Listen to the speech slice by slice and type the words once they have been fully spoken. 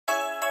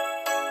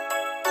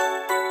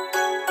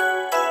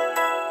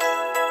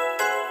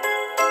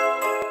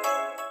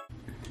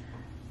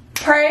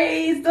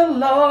Praise the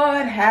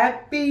Lord.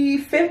 Happy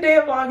 5th day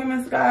of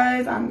Vlogmas,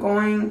 guys. I'm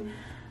going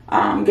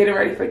getting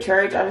ready for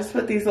church. I just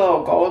put these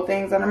little gold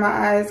things under my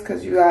eyes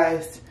because you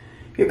guys,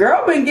 your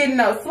girl been getting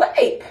no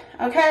sleep,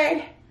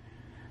 okay?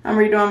 I'm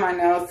redoing my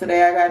nails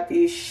today. I got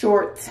these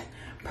short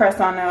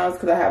press-on nails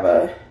because I have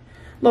a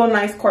little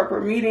nice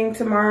corporate meeting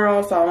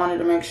tomorrow, so I wanted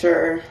to make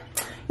sure,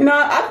 you know,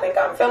 I think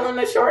I'm feeling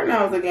the short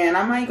nails again.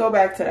 I might go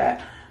back to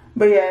that.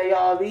 But yeah,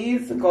 y'all,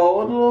 these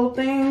gold little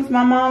things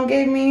my mom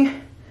gave me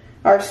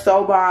are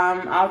so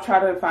bomb. I'll try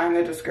to find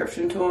the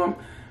description to them.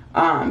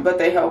 But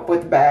they help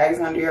with bags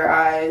under your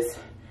eyes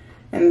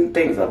and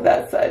things of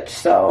that such.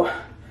 So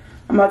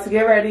I'm about to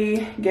get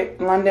ready, get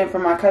London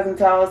from my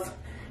cousin's house.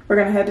 We're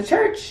gonna head to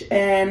church,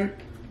 and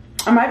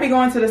I might be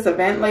going to this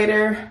event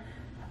later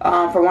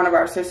for one of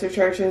our sister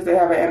churches. They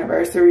have an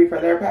anniversary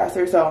for their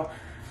pastor, so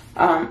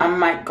I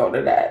might go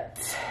to that.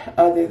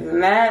 Other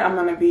than that, I'm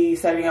gonna be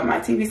setting up my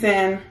TV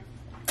stand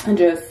and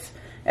just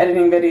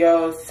editing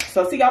videos.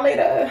 So see y'all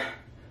later.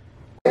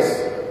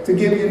 To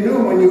give you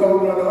new when you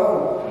hold on to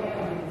old.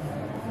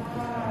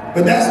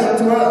 But that's up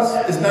to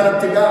us. It's not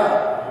up to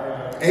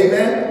God.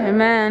 Amen?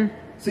 Amen.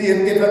 See,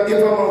 if I'm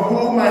going to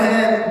hold my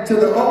hand to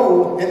the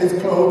old and it's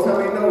closed, how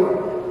many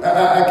know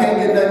I can't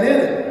get nothing in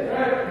it?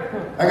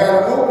 I got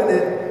to open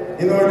it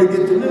in order to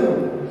get the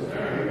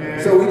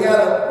new. So we got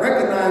to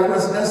recognize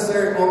what's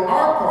necessary on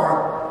our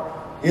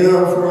part in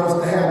order for us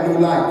to have new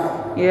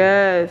life.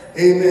 Yes.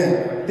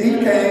 Amen.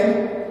 Thief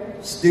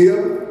came,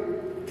 steal,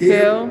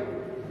 kill,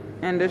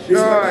 and destroy.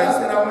 God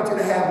said, I want you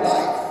to have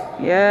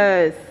life.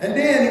 Yes. And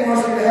then he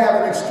wants you to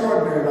have an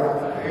extraordinary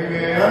life.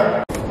 Amen.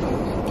 Huh?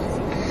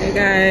 Hey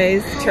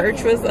guys,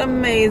 church was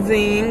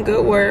amazing.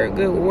 Good work,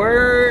 good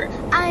work.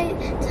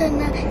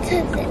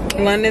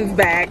 London's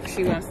back,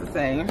 she wants to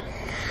say.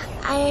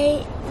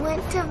 I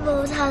went to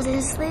Bo's house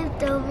and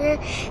slept over,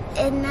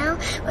 and now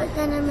we're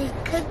gonna make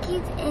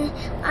cookies, and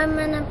I'm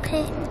gonna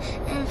paint,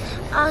 and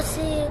I'll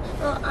see you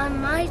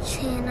on my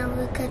channel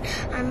because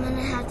I'm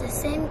gonna have the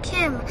same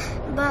camera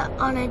but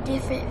on a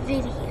different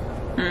video.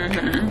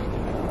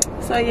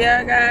 So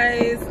yeah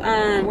guys,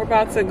 we're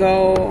about to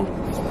go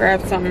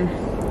grab some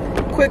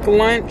quick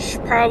lunch.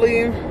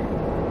 Probably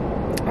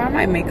I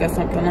might make us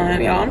something on,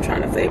 y'all. I'm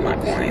trying to save my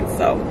coins,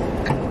 so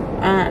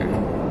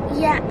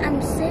yeah,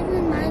 I'm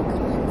saving my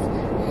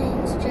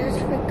coins just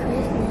for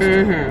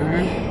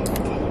Christmas.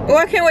 Oh,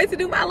 I can't wait to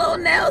do my little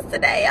nails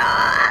today, y'all.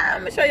 I'm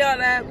gonna show y'all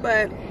that,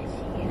 but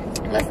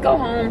let's go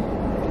home,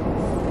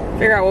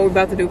 figure out what we're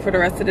about to do for the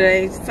rest of the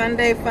day.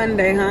 Sunday fun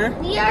day, huh?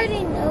 We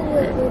already know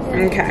what we're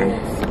doing. Okay.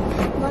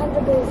 Mind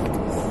the business.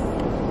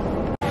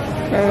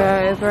 Okay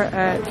guys, we're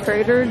at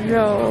Trader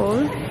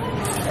Joe's.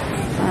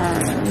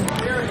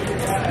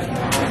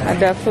 I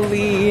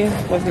definitely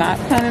was not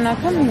planning on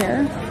coming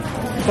here,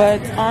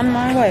 but on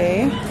my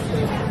way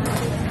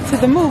to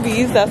the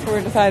movies, that's where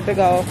we decided to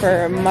go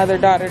for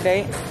mother-daughter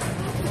date.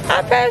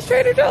 I passed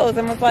Trader Joe's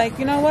and was like,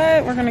 you know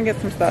what, we're gonna get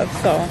some stuff.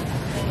 So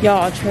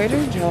y'all,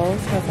 Trader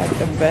Joe's has like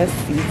the best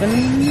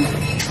seasonings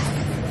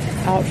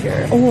out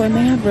here. Oh, and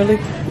they have really,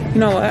 you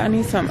know what, I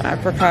need some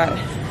apricot.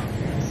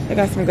 They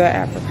got some good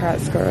apricot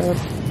scrub.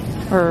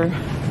 Or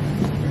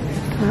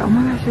oh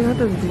my gosh, they got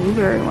this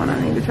blueberry one I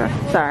need to try.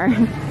 Sorry.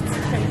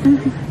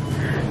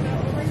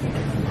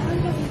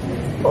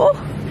 Oh,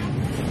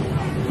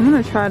 I'm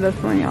gonna try this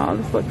one, y'all.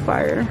 This looks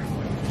fire.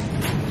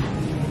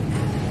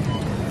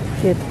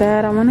 Get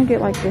that. I want to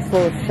get like this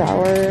little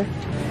shower.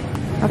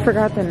 I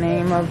forgot the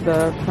name of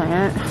the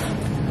plant.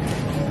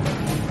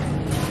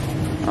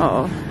 Uh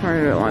oh,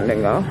 where did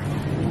London go?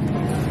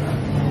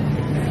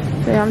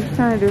 So yeah, I'm just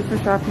trying to do some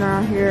shopping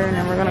around here, and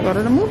then we're gonna go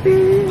to the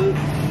movies.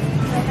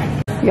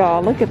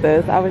 Y'all, look at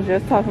this. I was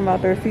just talking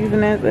about their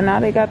seasonings, and now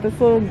they got this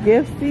little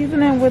gift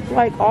seasoning with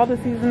like all the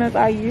seasonings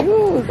I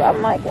use.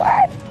 I'm like,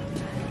 what?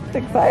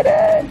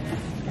 Excited.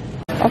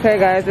 Okay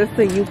guys, it's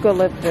the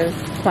eucalyptus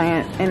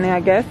plant, and I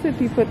guess if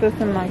you put this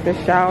in like the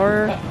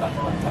shower,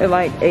 it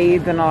like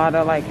aids in a lot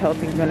of like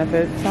healthy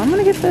benefits. So I'm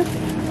gonna get this.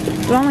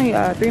 It's only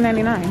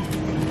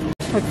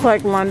 $3.99. Looks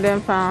like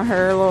London found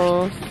her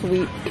little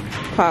sweet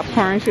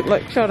popcorn. She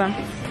look, show them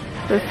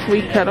the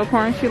sweet kettle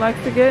corn she likes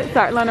to get.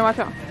 Sorry, London, watch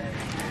out.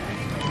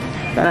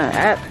 Gonna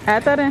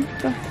add that in.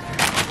 Go.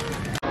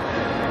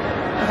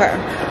 Okay.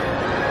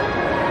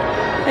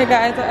 Hey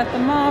guys, we're at the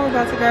mall. We're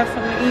about to grab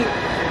something to eat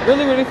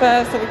really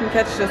fast so we can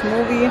catch this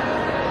movie.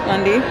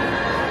 Lundy.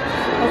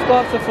 Let's go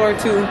up to floor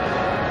 2.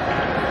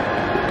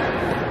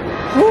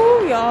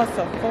 Woo, y'all,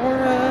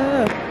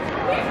 Sephora.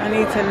 I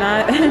need to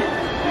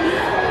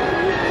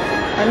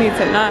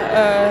not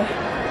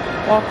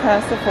walk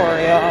past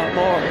Sephora, y'all.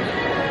 Lord.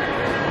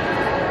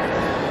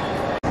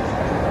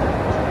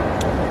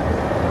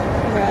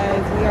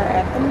 Guys, we are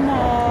at the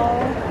mall.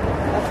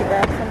 About to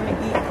grab something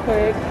to eat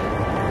quick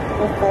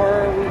before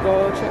we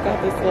go check out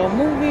this little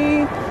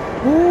movie.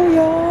 Ooh,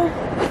 y'all.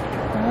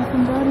 Bath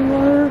and Body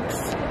Works.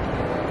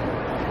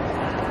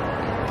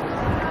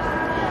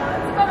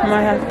 I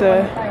might have to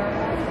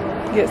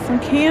get some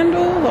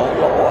candles. Oh,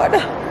 Lord.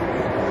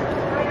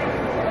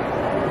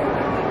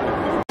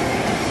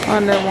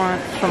 London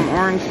wants some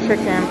orange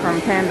chicken from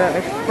Panda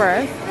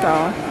Express,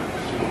 so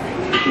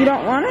you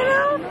don't want it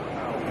now?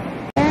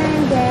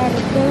 And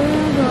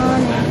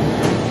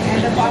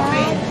the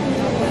buffet?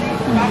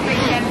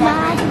 Buffet and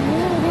buffet.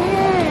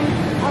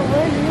 I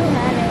wish you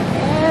had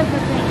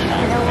everything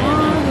and I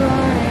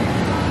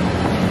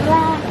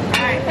want.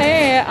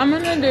 Hey, I'm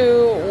gonna do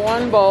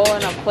one bowl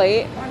and a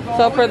plate.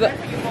 So for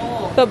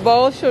the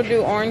bowl, she'll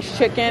do orange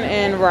chicken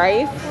and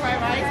rice.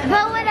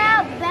 But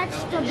without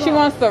vegetables. She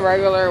wants the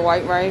regular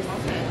white rice.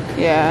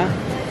 Yeah.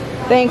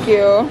 Thank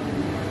you.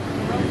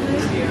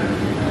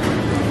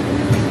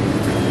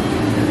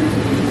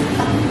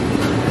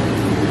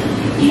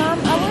 Mom,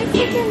 I want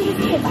chicken just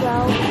to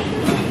go.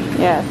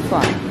 Yeah, it's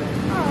fine.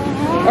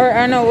 Or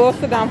I know we'll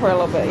sit down for a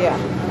little bit. Yeah.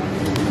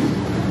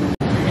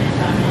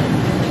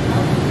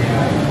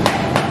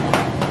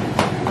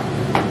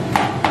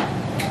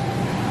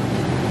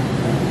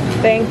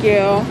 Thank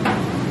you.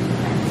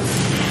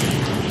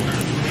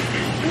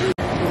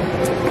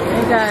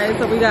 Hey guys,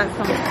 so we got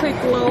some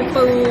quick little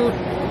food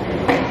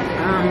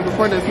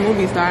before this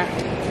movie starts.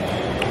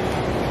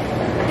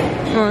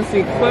 I want to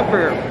see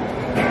Clifford.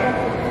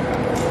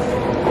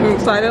 You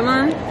excited,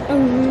 Lon?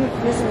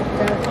 This is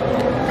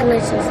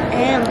delicious.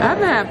 And I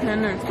haven't had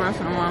Panda Express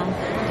in a while.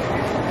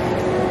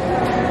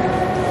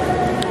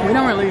 We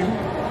don't really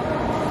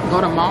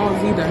go to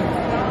malls either.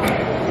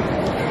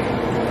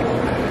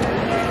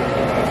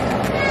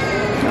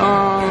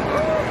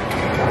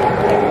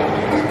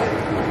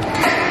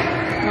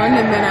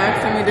 London been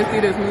asking me to see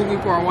this movie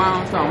for a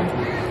while, so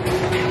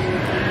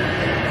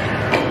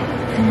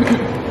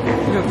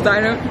you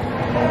excited?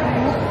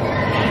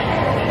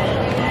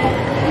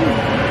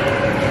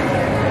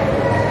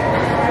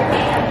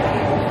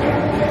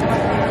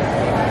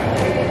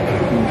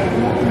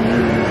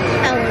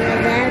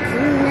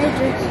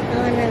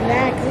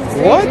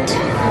 What?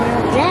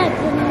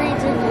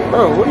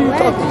 Bro, what are you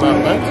talking about,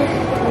 man?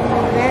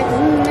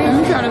 Let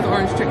me try this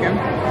orange chicken.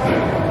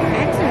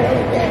 That's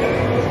really good.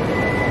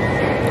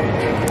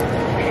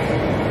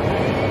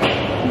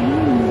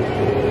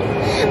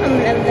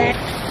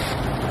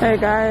 Hey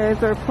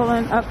guys, we're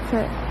pulling up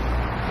to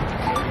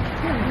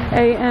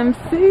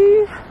AMC.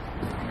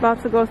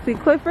 About to go see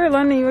Clifford.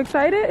 London, you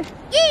excited?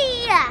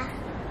 Yeah.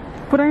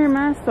 Put on your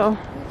mask though.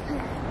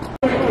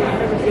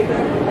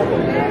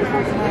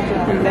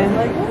 And then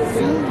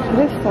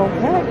this so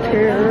back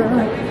here.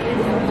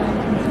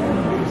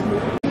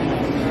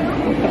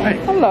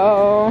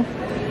 Hello.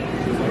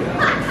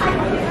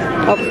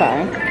 Oh,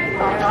 sorry.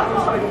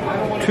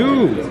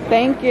 2.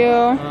 Thank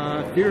you.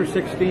 Theater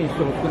 16, so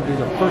it's going to be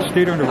the first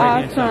theater on the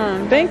right hand side.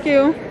 Awesome. Thank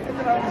you.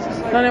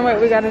 No, no, wait.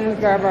 We got to just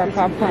grab our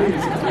popcorn.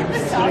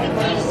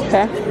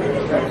 Okay.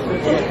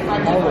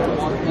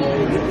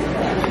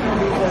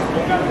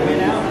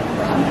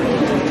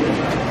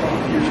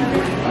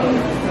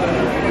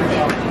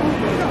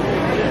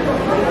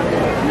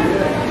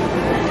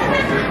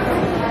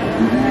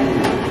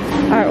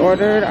 I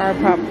ordered our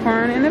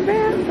popcorn in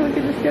advance so we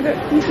could just get it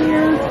from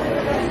here.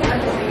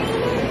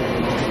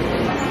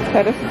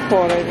 Okay, this is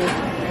cool. They just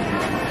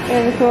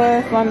gave it to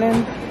us.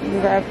 London, you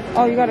grab.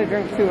 Oh, you got a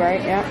drink too,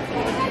 right? Yeah.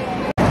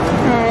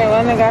 Alright,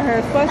 London got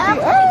her slushy.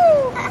 Oh!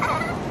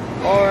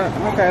 Or,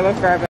 okay, let's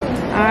grab it.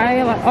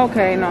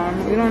 Okay, no,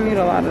 we don't need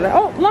a lot of that.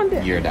 Oh,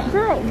 London. You're done.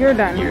 Girl, you're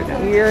done. You're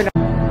done. You're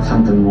done.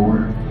 Something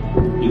more?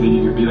 You think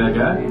you could be that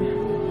guy?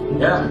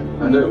 Yeah,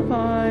 I do.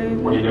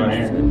 5, What are you doing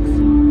here? 6.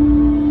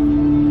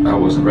 I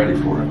wasn't ready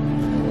for it,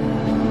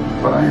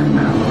 but I am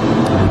now.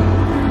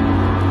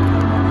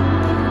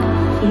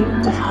 You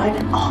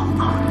defied all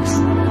odds.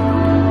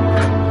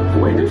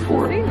 Waited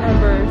for Team it.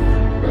 members.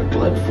 I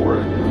bled for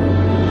it.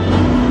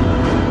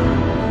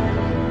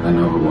 I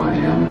know who I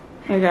am.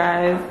 Hey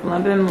guys,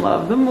 London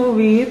loved the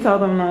movie. Tell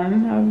them,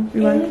 London, how did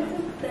you like it?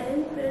 It's the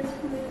best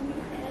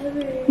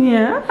movie ever.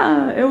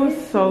 Yeah, it was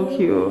so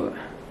cute.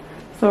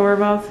 So we're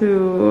about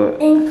to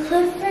And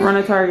Clifford. run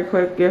to Target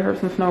quick, get her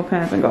some snow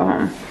pants, and go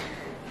home.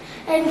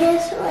 And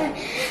guess what?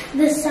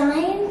 The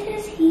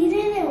scientist, he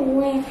didn't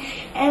win.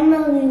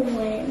 Emily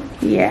won.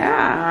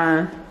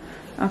 Yeah.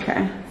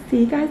 Okay. See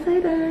you guys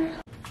later.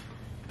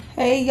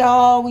 Hey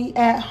y'all, we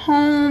at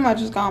home. I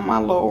just got my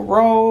little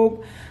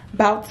robe.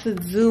 About to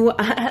do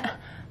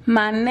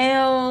my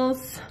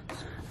nails.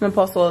 I'm gonna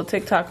post a little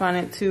TikTok on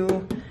it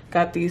too.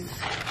 Got these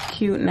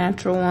cute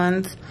natural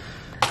ones.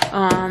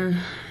 And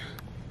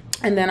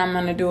then I'm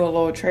gonna do a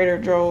little Trader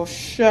Joe's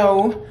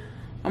show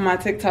on my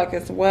TikTok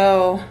as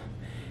well.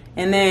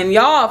 And then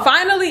y'all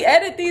finally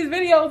edit these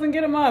videos and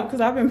get them up,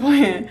 because I've been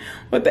playing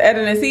with the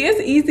editing. See,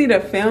 it's easy to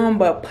film,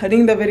 but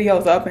putting the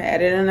videos up and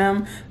editing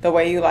them the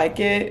way you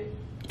like it,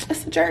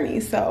 it's a journey.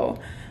 So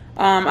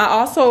I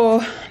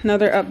also,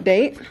 another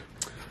update,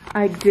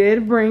 I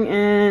did bring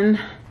in,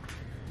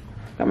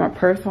 got my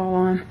purse all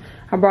on,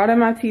 I brought in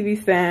my TV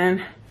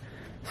stand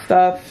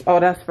stuff. Oh,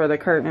 that's for the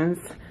curtains.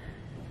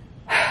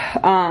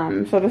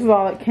 So this is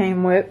all it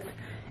came with,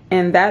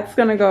 and that's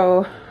gonna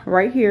go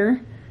right here.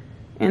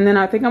 And then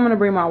I think I'm gonna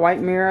bring my white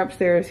mirror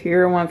upstairs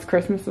here once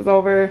Christmas is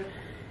over.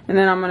 And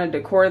then I'm gonna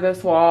decor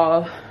this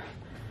wall,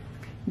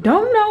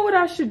 don't know what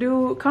I should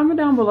do. Comment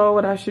down below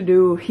what I should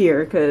do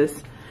here,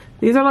 because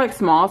these are like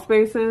small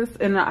spaces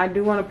and I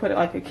do want to put it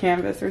like a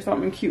canvas or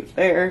something cute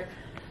there.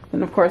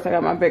 And of course I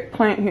got my big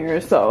plant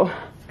here, so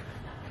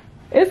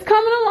it's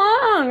coming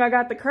along. I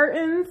got the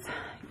curtains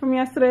from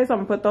yesterday, so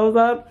I'm gonna put those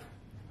up.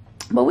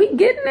 But we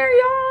getting there,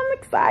 y'all. I'm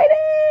excited.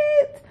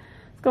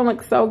 It's gonna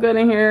look so good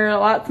in here.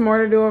 Lots more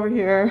to do over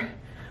here.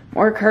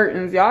 More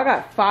curtains. Y'all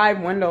got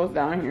 5 windows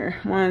down here.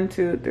 1,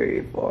 2,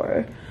 3,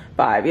 4,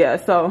 5. Yeah,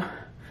 so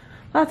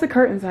lots of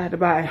curtains I had to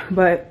buy,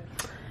 but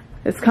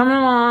it's coming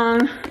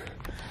along.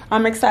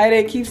 I'm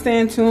excited. Keep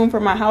staying tuned for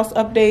my house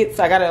updates.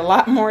 I got a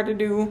lot more to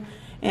do.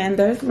 And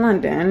there's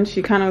London.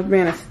 She kind of was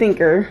being a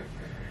stinker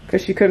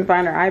because she couldn't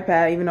find her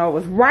iPad, even though it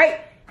was right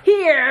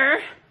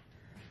here.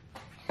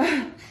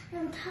 I'm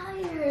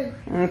tired.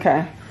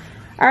 Okay.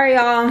 All right,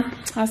 y'all.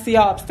 I'll see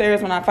y'all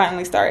upstairs when I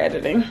finally start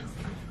editing.